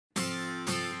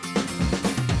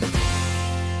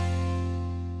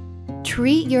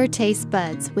Treat your taste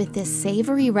buds with this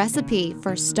savory recipe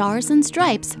for Stars and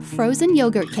Stripes frozen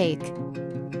yogurt cake.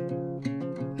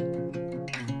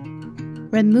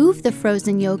 Remove the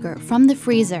frozen yogurt from the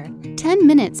freezer 10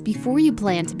 minutes before you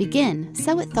plan to begin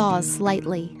so it thaws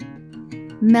slightly.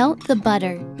 Melt the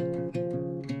butter.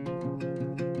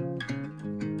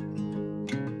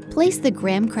 Place the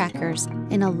graham crackers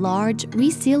in a large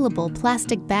resealable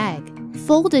plastic bag.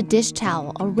 Fold a dish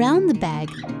towel around the bag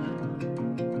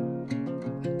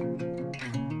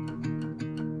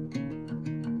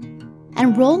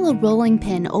and roll a rolling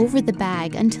pin over the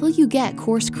bag until you get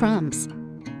coarse crumbs.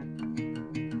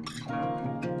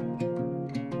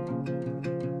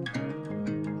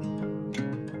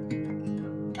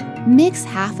 Mix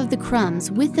half of the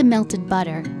crumbs with the melted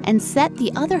butter and set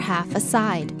the other half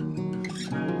aside.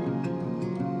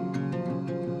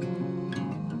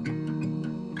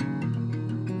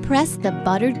 Press the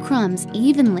buttered crumbs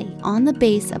evenly on the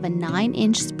base of a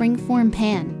 9-inch springform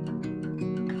pan.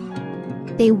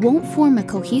 They won't form a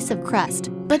cohesive crust,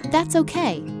 but that's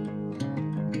okay.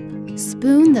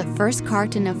 Spoon the first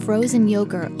carton of frozen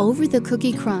yogurt over the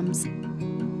cookie crumbs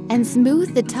and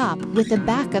smooth the top with the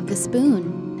back of the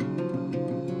spoon.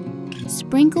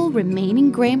 Sprinkle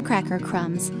remaining graham cracker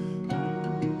crumbs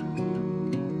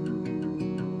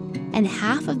and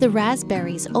half of the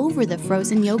raspberries over the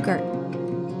frozen yogurt.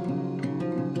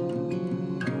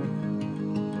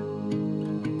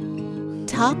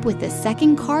 Top with the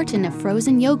second carton of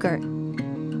frozen yogurt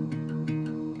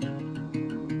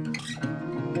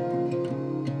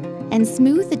and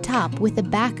smooth the top with the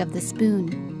back of the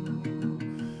spoon.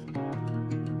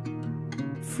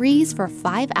 Freeze for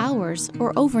 5 hours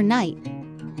or overnight.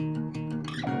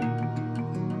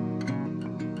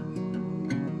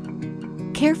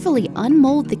 Carefully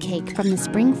unmold the cake from the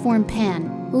springform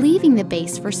pan, leaving the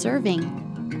base for serving.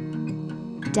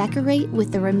 Decorate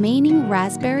with the remaining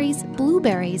raspberries,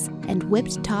 blueberries, and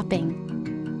whipped topping.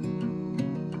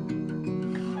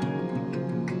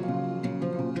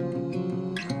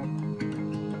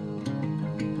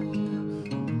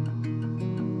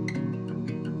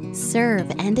 Serve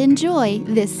and enjoy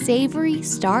this savory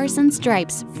Stars and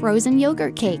Stripes frozen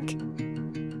yogurt cake.